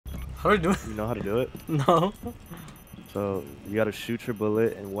How do we do it? You know how to do it? No. So you gotta shoot your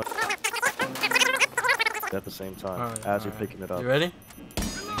bullet and one at the same time as you're picking it up. You ready?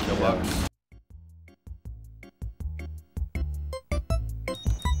 Good luck.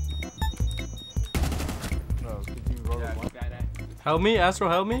 No, could you roll one? Help me, Astro,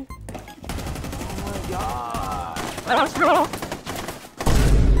 help me. Oh my god. Astro!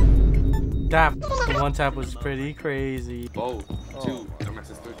 That one tap was pretty crazy. Oh, two. Unless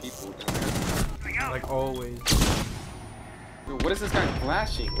it's 3 people. Like always. Dude, what is this guy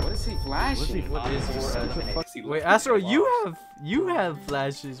flashing? What is he flashing? What is he? Wait, Astro, you have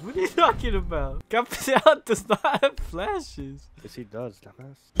flashes. What are you talking about? Captain does not have flashes. Yes, he does,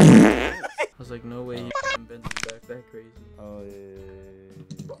 dumbass. I was like, no way he bends his back that crazy. Oh yeah.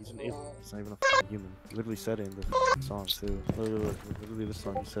 He's an alien. He's not even a human. He literally said it in the song too. Look, literally this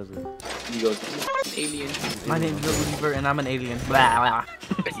song, he says it. He goes, alien. My name's Lil Weaver and I'm an alien. Blah, blah.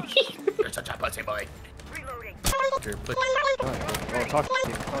 You're such a pussy boy. Oh, talk to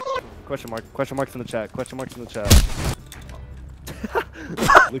me. Question mark. Question marks in the chat. Question marks in the chat.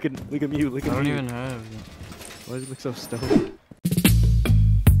 look at me. Look at me. I don't even have. Why does it look so stoned?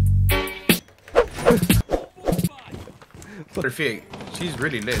 Rafik, she's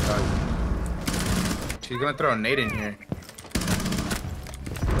really lit, dog. She's gonna throw a nade in here.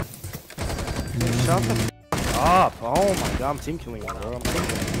 Shut the up. Oh my god, I'm team killing you, bro. I'm team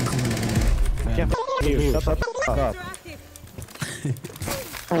killing you. I can't hear you. Shut the up.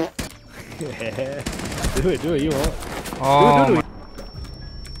 Do it, you won't. Oh, do it.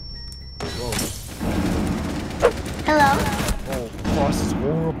 Hello. Oh, this is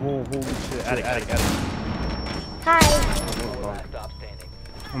horrible. Holy shit. Attic. Hi.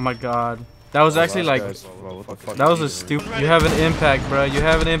 oh my god. That was actually like, that was a stupid. You have an impact, bro. You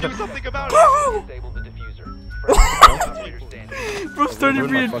have an impact. Bro's starting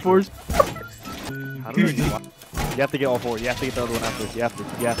reinforced. You have to get all 4. You have to get the other one after. You have to.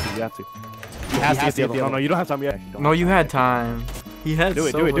 He has to get the other one. No, you don't have time yet. No, you had time. He had do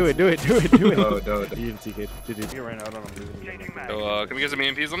it. so Do it. No, You didn't see it. Right now, I don't know. So, can we get some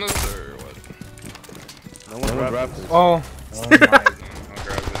EMPs on this, or what? No one grabbed this. Oh. Oh my god.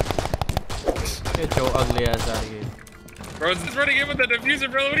 Get your ugly ass out of here. Bro, it's just running in with the diffuser,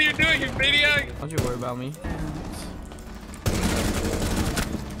 bro. What are you doing, you maniac? Don't you worry about me.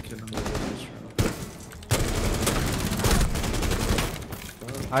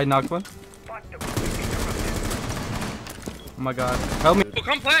 I knocked one. Oh my god. Help me. Oh,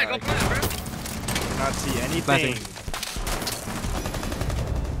 come plant, bro. Not see anything. Planting.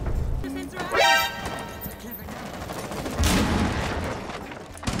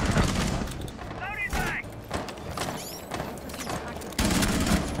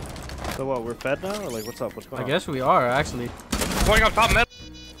 So what? We're fed now, or like what's up? What's going on? I guess we are actually. Going up top mid.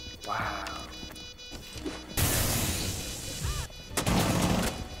 Wow.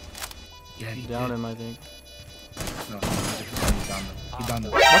 Yeah, He's down him, I think. No, he's down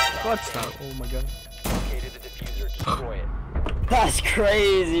there. What's that? Oh my god. That's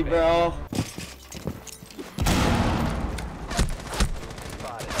crazy, bro.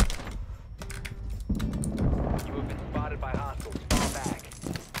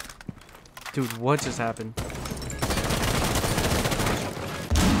 Dude, what just happened?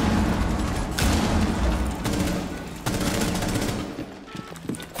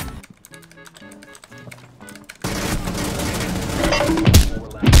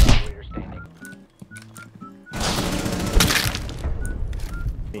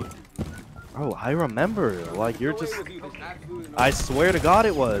 Oh, I remember. Like you're just. I swear to God,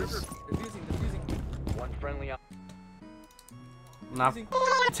 it was. Nah,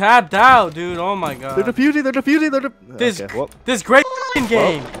 tapped out, dude. Oh my god. They're defusing. This okay, well. this great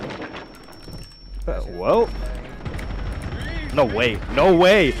game. Well. No way.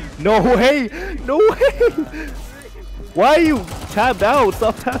 Why are you tapped out?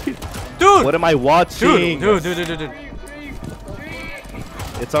 Stop tapping. Dude. What am I watching? Dude.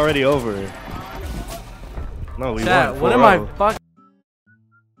 It's already over. No, we Chat, won. what am I fuck?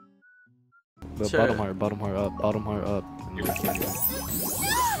 The Sure. bottom heart up.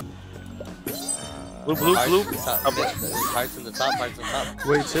 Blue. Hearts in the top,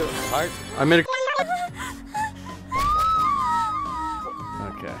 Wait, chill. Hearts. I made a.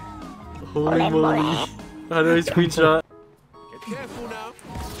 Okay. Holy moly. How do I screenshot? Get careful now.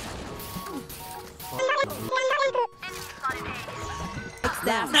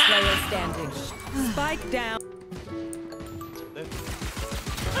 Down, player standing. Spike down.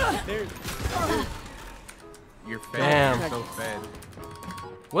 You're fed. Damn. You're so fed.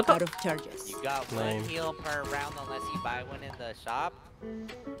 What the? Out of charges. You got Lame. one heal per round unless you buy one in the shop.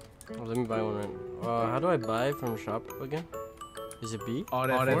 Oh, let me buy one right now. How do I buy from shop again? Is it B? All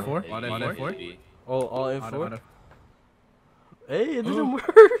F4? All F4? Oh, all F4? Hey, it didn't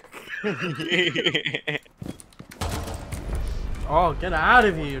work! Oh, get out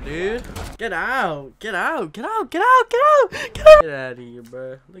of here, dude! Get out! Get out! Get out! Get out! Get out! Get out! Get out of here,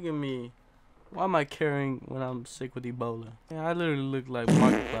 bro. Look at me. Why am I carrying when I'm sick with Ebola? Yeah, I literally look like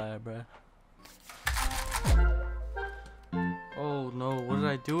Markiplier, bro. Oh no, what did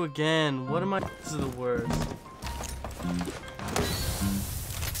I do again? What am I? This is the worst.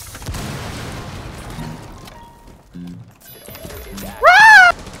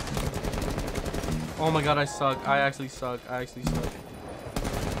 Oh my god, I suck. I actually suck. I actually suck.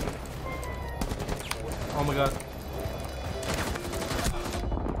 Oh my god.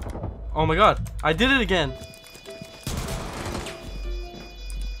 Oh my god. I did it again.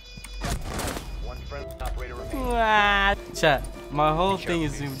 Chat. My whole thing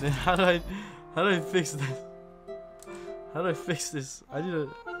is zoomed in. How do I fix this? How do I fix this? I did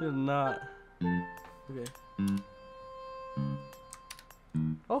not. Okay.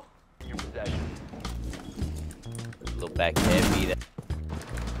 Oh. Go back heavy.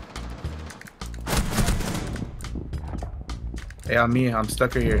 Hey, on me. I'm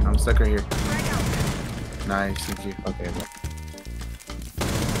stuck right here. I'm stuck right here. Nice. Thank you. Okay. Bro.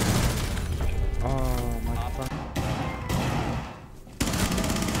 Oh my god.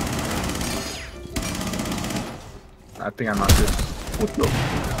 I think I'm out this. What the?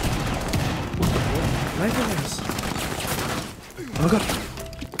 Nice. Oh my god.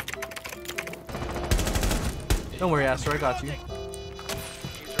 Don't worry, Aster, I got you.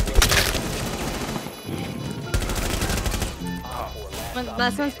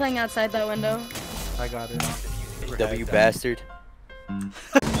 Last one's playing outside that window. I got it. W bastard.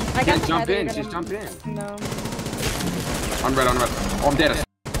 I got Just jump Heather, in. but Just I'm- jump in. No. I'm red. Oh, I'm dead.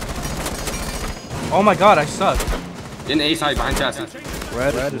 Oh my god, I suck. In A side behind chassis.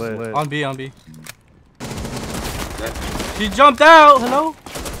 Red is lit. On B, on B. Dead. She jumped out! Hello?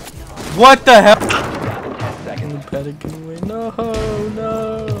 What the hell? Panic away. No,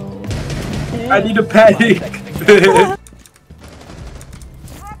 no. I need a panic.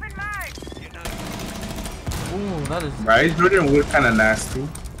 Ooh, that is. Right, Jordan wood kind of nasty.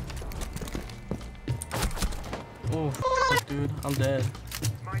 Ooh, dude, I'm dead.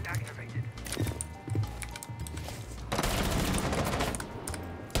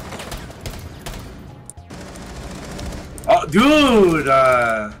 Oh, dude.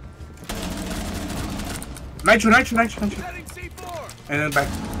 Nitro. And then back.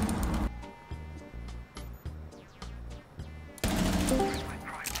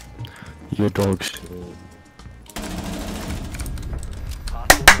 Your dog shit.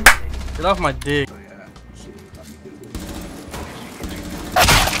 Get off my dick.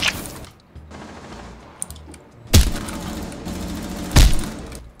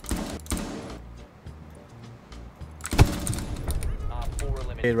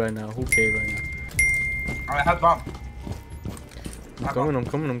 Who right now? Who cares right now? I have bomb.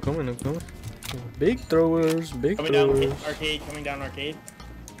 I'm coming. Big throwers, big Coming down throwers. arcade, coming down arcade.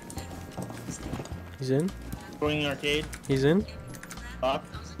 He's in. Going arcade. He's in. Fuck.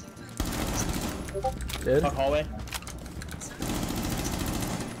 Dead. Fuck hallway.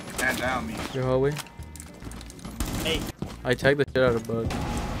 Stand down, me. Your hallway. Hey. I tagged the shit out of Bug.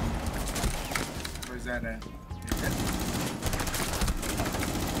 Where's that at?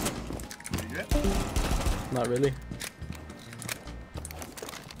 Not really.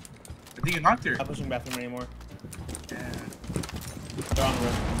 I think you knocked her. Not pushing bathroom anymore. Yeah. They're on the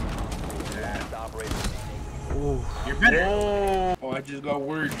roof. Ooh. You're better. Oh, I just got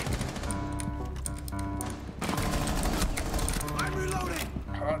word. I'm reloading.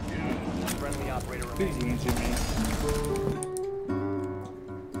 Oh, dude. Friendly operator remaining.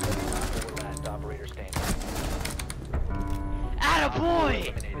 Last operator standing.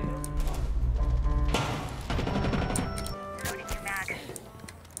 Attaboy!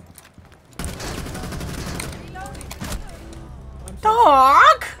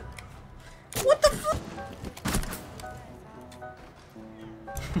 Dog! What the fuck?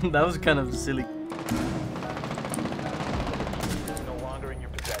 That was kind of silly. No longer in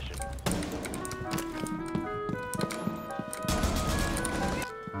your possession.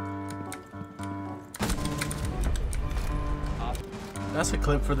 That's a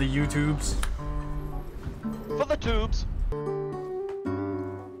clip for the YouTubes. For the tubes.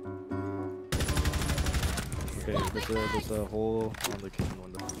 Okay, there's a hole on the kitchen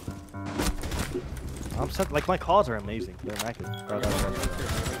window. I'm set. Like my calls are amazing. They're immaculate.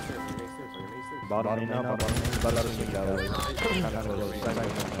 Bottom now.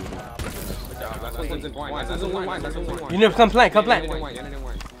 Last one's in white. Last one's in white. Last one's in white. You never come plant. Come plant.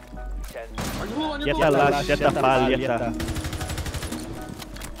 Yeta last, yeta pal, yeta.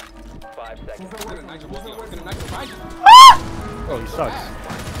 5 seconds. Oh, he sucks.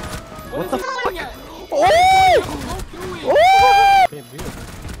 What the f?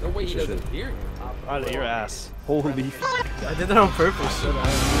 No way he doesn't hear you. Out of your ass. Holy f. I did that on purpose.